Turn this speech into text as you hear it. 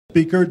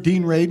Speaker,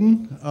 Dean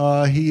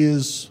Radin. He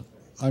is,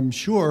 I'm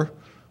sure,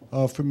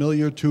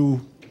 familiar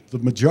to the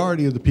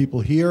majority of the people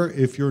here.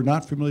 If you're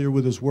not familiar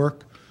with his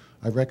work,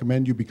 I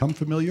recommend you become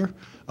familiar.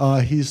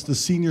 He's the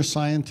Senior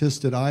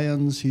Scientist at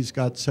IONS. He's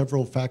got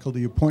several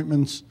faculty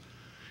appointments.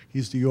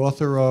 He's the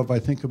author of, I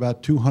think,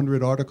 about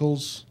 200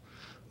 articles,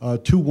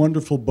 2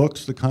 wonderful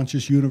books, The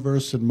Conscious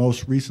Universe, and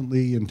most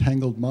recently,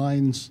 Entangled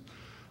Minds.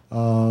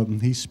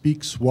 He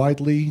speaks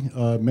widely,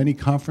 many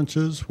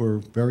conferences. We're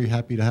very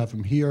happy to have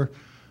him here.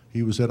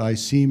 He was at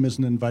ICEAM as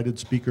an invited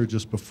speaker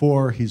just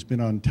before. He's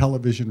been on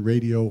television,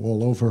 radio,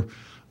 all over.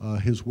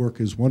 His work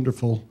is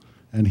wonderful,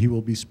 and he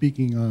will be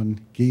speaking on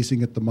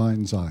Gazing at the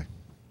Mind's Eye.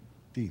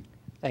 Dean.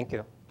 Thank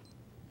you.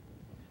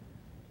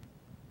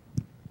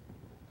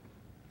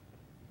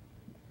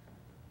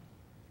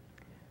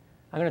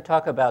 I'm going to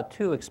talk about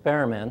 2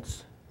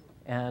 experiments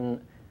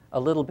and a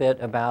little bit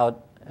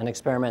about an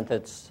experiment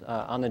that's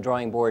on the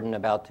drawing board and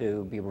about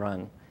to be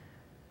run.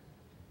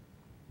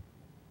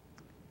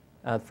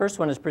 The first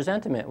one is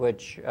presentiment,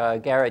 which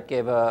Garrett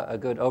gave a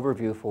good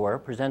overview for.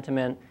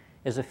 Presentiment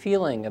is a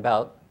feeling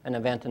about an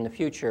event in the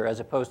future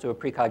as opposed to a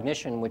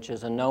precognition, which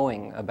is a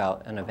knowing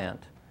about an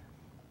event.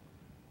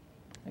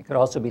 It could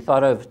also be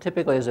thought of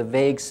typically as a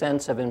vague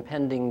sense of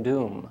impending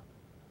doom.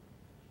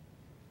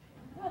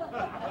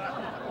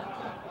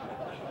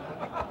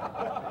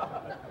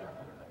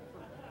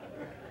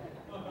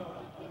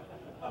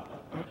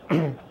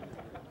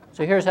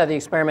 So here's how the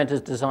experiment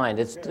is designed.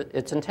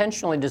 It's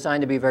intentionally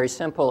designed to be very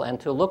simple and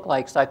to look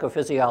like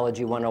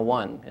Psychophysiology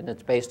 101, and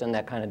it's based on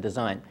that kind of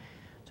design.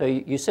 So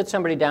you sit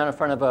somebody down in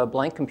front of a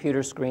blank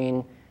computer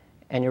screen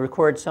and you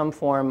record some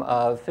form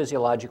of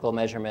physiological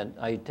measurement.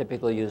 I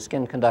typically use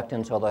skin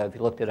conductance, although I've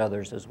looked at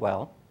others as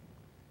well.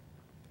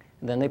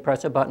 And then they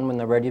press a button when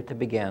they're ready to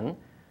begin.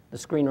 The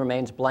screen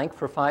remains blank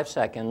for 5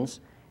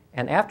 seconds,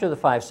 and after the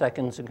 5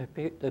 seconds,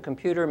 the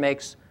computer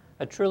makes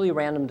a truly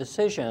random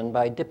decision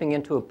by dipping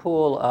into a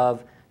pool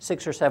of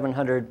 600 or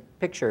 700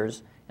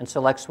 pictures and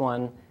selects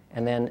one,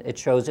 and then it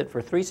shows it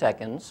for 3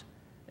 seconds.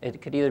 It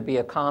could either be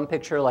a calm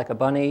picture like a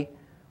bunny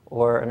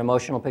or an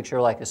emotional picture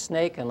like a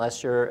snake,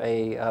 unless you're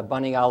a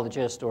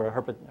bunnyologist or a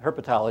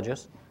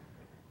herpetologist.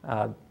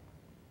 So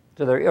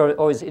there are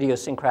always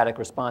idiosyncratic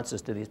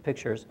responses to these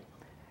pictures.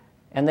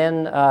 And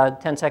then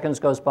 10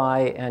 seconds goes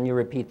by and you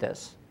repeat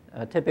this.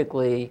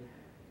 Typically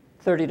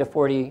 30 to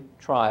 40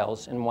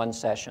 trials in one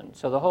session.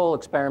 So the whole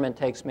experiment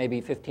takes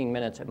maybe 15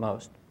 minutes at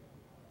most.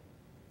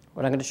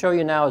 What I'm going to show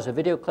you now is a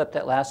video clip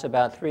that lasts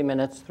about 3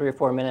 or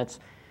 4 minutes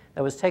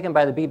that was taken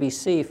by the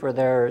BBC for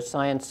their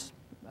science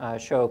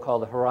show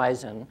called The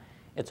Horizon.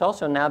 It's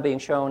also now being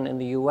shown in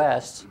the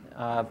US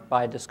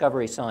by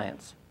Discovery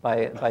Science,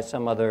 by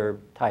some other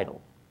title.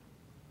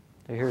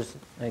 So here's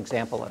an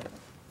example of it.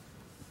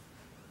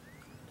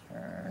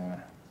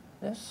 Turn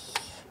this.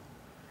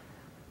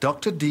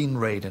 Dr. Dean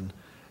Radin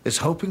is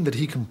hoping that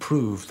he can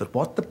prove that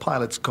what the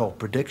pilots call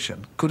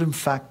prediction could in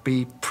fact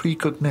be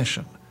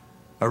precognition,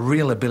 a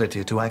real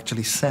ability to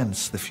actually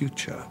sense the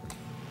future.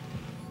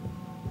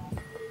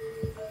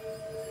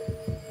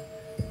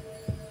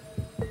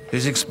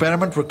 His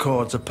experiment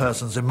records a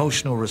person's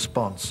emotional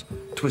response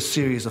to a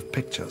series of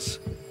pictures.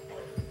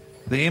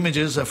 The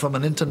images are from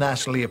an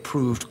internationally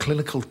approved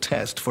clinical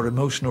test for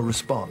emotional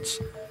response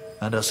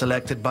and are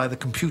selected by the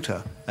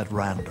computer at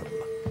random.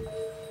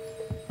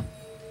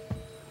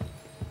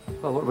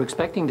 Well, what we're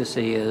expecting to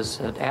see is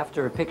that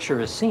after a picture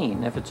is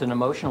seen, if it's an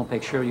emotional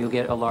picture, you'll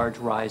get a large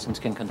rise in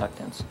skin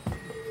conductance.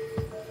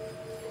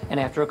 And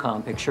after a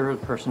calm picture,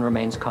 the person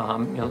remains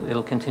calm,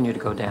 it'll continue to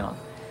go down.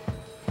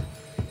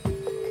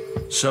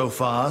 So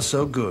far,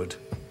 so good,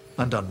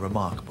 and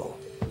unremarkable.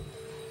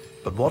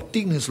 But what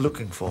Dean is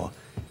looking for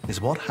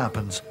is what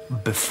happens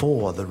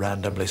before the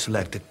randomly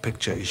selected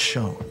picture is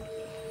shown.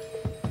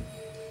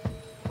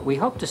 What we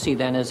hope to see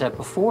then is that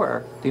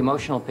before the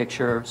emotional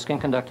picture, skin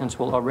conductance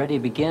will already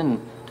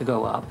begin to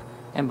go up,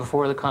 and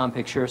before the calm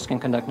picture, skin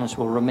conductance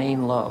will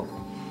remain low.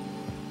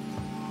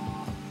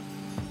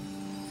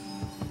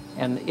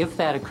 And if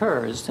that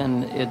occurs,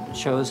 then it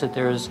shows that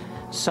there's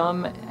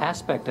some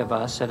aspect of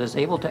us that is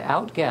able to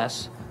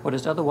outguess what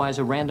is otherwise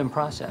a random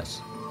process.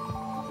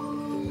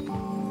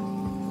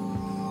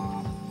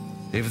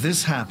 If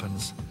this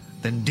happens,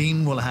 then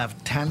Dean will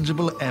have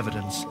tangible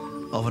evidence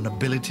of an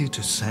ability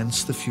to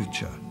sense the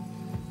future.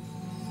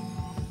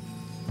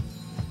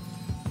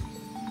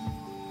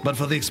 But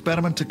for the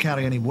experiment to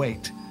carry any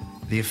weight,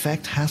 the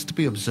effect has to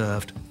be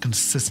observed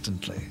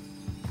consistently.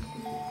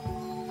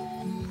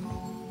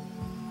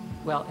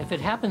 Well, if it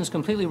happens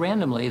completely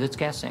randomly, that's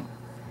guessing.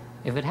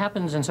 If it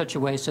happens in such a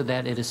way so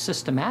that it is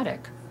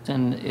systematic,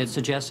 then it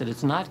suggests that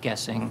it's not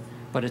guessing,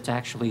 but it's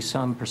actually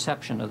some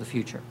perception of the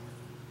future.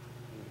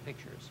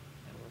 Pictures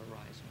that were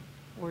arising,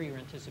 or your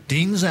anticipation.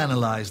 Dean's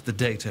analyzed the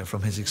data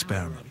from his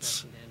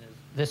experiments.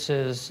 This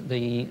is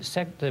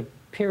the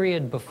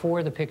period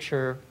before the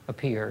picture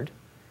appeared,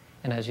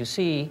 and as you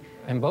see,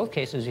 in both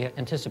cases, you have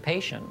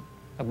anticipation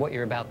of what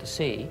you're about to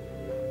see.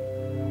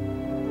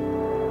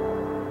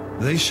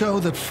 They show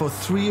that for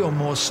 3 or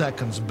more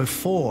seconds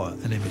before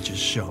an image is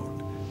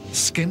shown,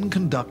 skin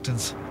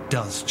conductance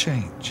does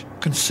change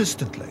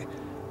consistently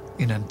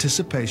in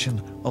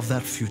anticipation of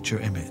that future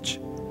image.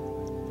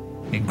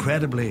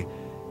 Incredibly,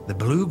 the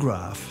blue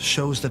graph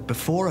shows that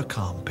before a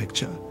calm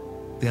picture,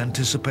 the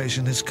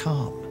anticipation is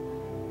calm.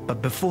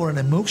 But before an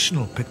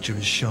emotional picture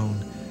is shown,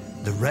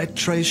 the red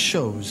trace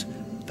shows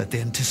that the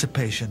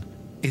anticipation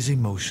is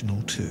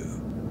emotional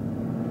too.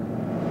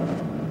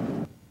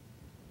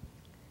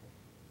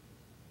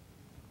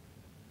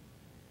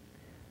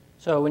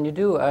 So when you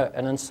do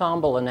an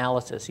ensemble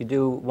analysis, you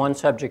do one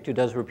subject who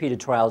does repeated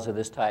trials of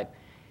this type,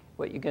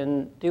 what you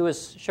can do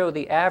is show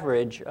the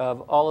average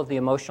of all of the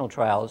emotional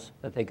trials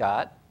that they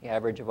got, the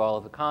average of all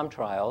of the calm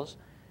trials.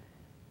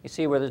 You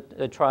see where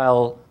the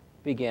trial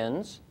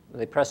begins.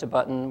 They press a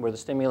button where the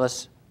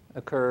stimulus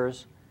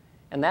occurs.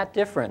 And that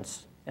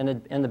difference in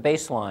the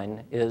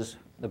baseline is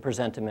the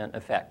presentiment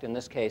effect. In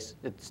this case,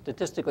 it's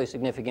statistically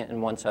significant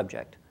in one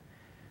subject.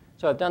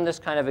 So I've done this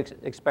kind of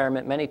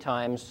experiment many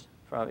times,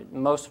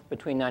 most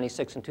between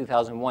 96 and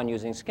 2001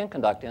 using skin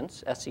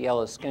conductance.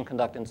 SCL is skin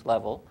conductance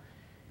level.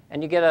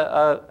 And you get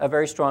a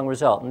very strong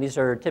result. And these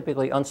are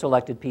typically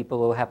unselected people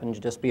who happen to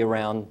just be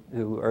around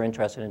who are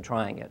interested in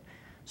trying it.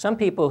 Some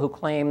people who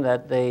claim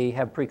that they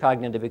have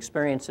precognitive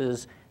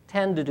experiences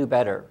tend to do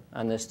better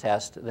on this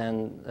test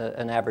than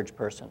an average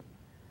person.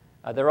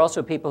 There are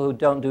also people who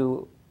don't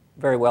do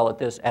very well at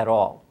this at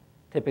all.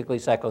 Typically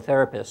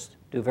psychotherapists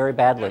do very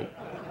badly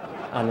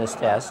on this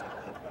test.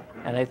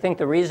 And I think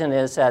the reason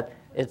is that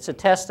it's a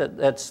test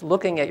that's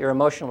looking at your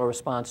emotional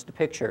response to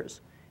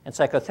pictures. And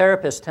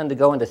psychotherapists tend to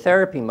go into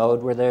therapy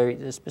mode where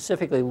they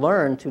specifically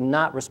learn to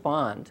not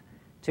respond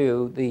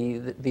to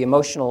the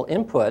emotional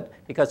input,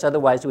 because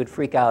otherwise it would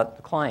freak out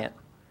the client.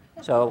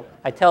 So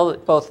I tell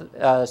both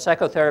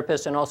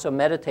psychotherapists and also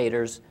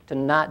meditators to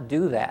not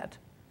do that,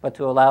 but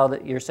to allow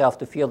yourself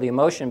to feel the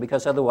emotion,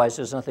 because otherwise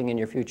there's nothing in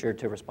your future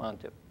to respond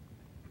to.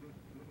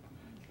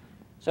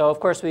 So of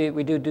course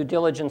we do due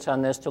diligence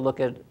on this to look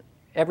at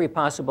every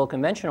possible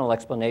conventional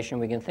explanation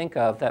we can think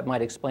of that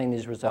might explain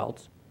these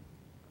results.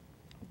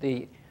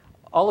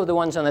 All of the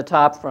ones on the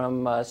top,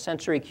 from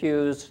sensory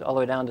cues all the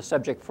way down to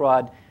subject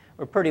fraud,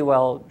 we're pretty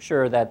well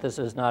sure that this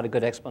is not a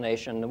good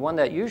explanation. The one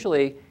that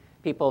usually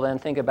people then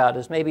think about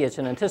is maybe it's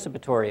an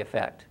anticipatory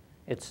effect.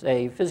 It's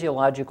a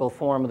physiological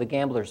form of the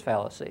gambler's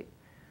fallacy.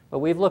 But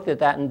we've looked at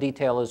that in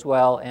detail as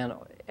well, and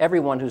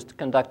everyone who's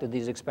conducted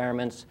these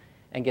experiments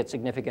and gets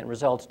significant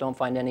results don't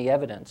find any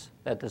evidence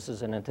that this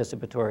is an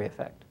anticipatory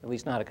effect, at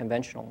least not a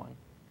conventional one.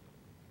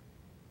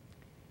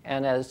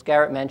 And as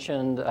Garrett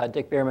mentioned,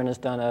 Dick Bierman has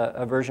done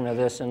a version of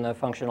this in the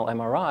functional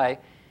MRI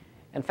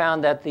and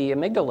found that the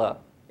amygdala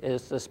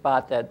is the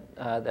spot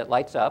that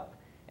lights up.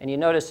 And you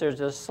notice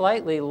there's a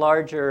slightly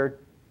larger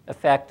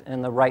effect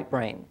in the right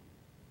brain,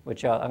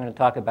 which I'm going to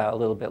talk about a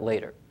little bit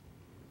later.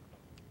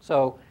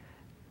 So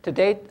to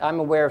date,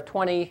 I'm aware of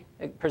 20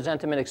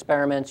 presentiment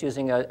experiments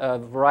using a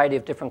variety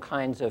of different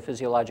kinds of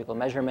physiological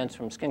measurements,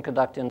 from skin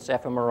conductance,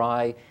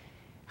 fMRI,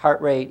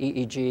 heart rate,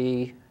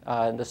 EEG.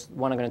 This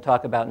one I'm going to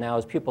talk about now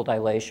is pupil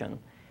dilation.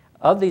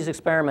 Of these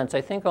experiments,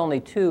 I think only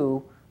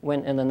 2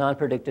 went in the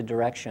non-predicted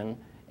direction,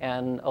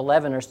 and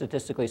 11 are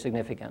statistically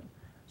significant.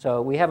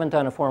 So we haven't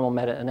done a formal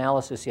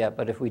meta-analysis yet,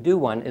 but if we do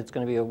one, it's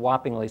going to be a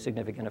whoppingly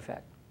significant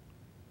effect.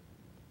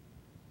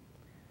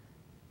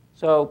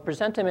 So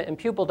presentiment and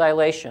pupil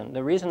dilation.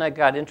 The reason I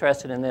got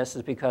interested in this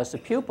is because the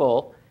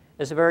pupil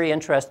is a very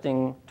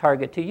interesting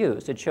target to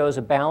use. It shows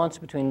a balance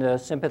between the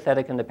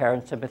sympathetic and the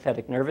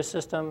parasympathetic nervous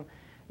system.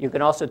 You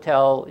can also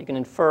tell, you can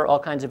infer all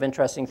kinds of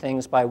interesting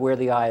things by where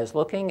the eye is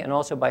looking and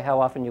also by how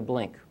often you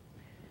blink.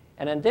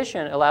 And in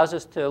addition, it allows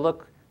us to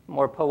look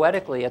more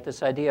poetically at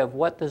this idea of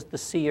what does the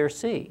seer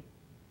see?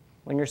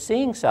 When you're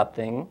seeing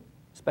something,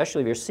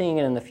 especially if you're seeing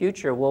it in the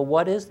future, well,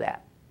 what is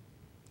that?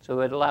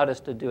 So it allowed us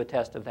to do a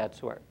test of that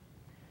sort.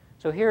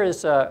 So here is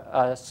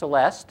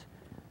Celeste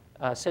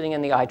sitting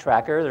in the eye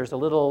tracker. There's a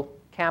little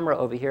camera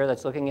over here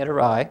that's looking at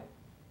her eye.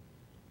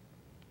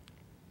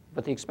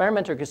 What the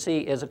experimenter can see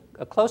is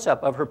a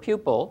close-up of her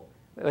pupil.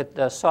 With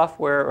the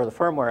software, or the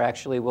firmware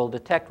actually, will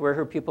detect where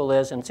her pupil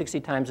is and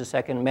 60 times a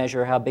second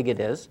measure how big it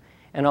is,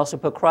 and also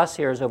put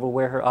crosshairs over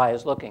where her eye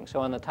is looking. So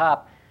on the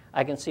top,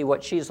 I can see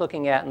what she's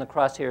looking at, and the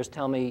crosshairs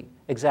tell me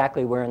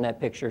exactly where in that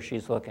picture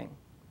she's looking.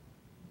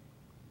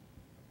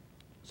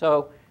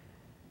 So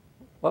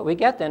what we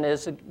get then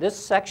is this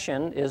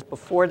section is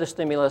before the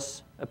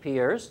stimulus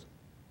appears,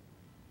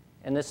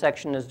 and this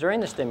section is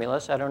during the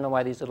stimulus. I don't know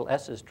why these little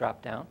S's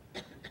drop down.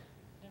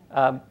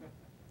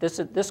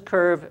 This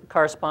curve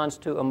corresponds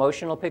to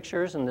emotional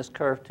pictures, and this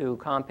curve to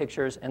calm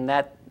pictures, and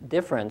that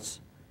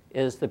difference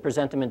is the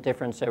presentiment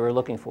difference that we're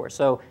looking for.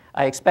 So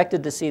I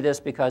expected to see this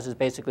because it's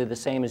basically the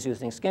same as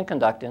using skin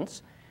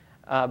conductance,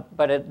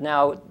 but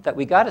now that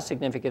we got a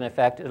significant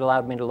effect, it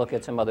allowed me to look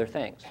at some other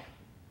things.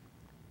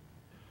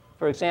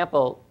 For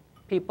example,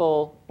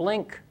 people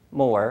blink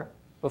more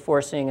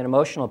before seeing an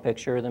emotional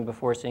picture than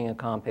before seeing a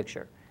calm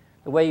picture.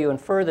 The way you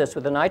infer this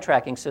with an eye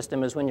tracking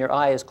system is when your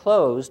eye is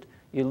closed,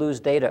 you lose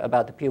data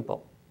about the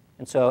pupil.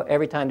 And so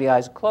every time the eye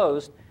is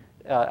closed,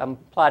 I'm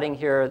plotting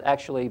here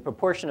actually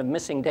proportion of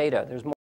missing data. There's more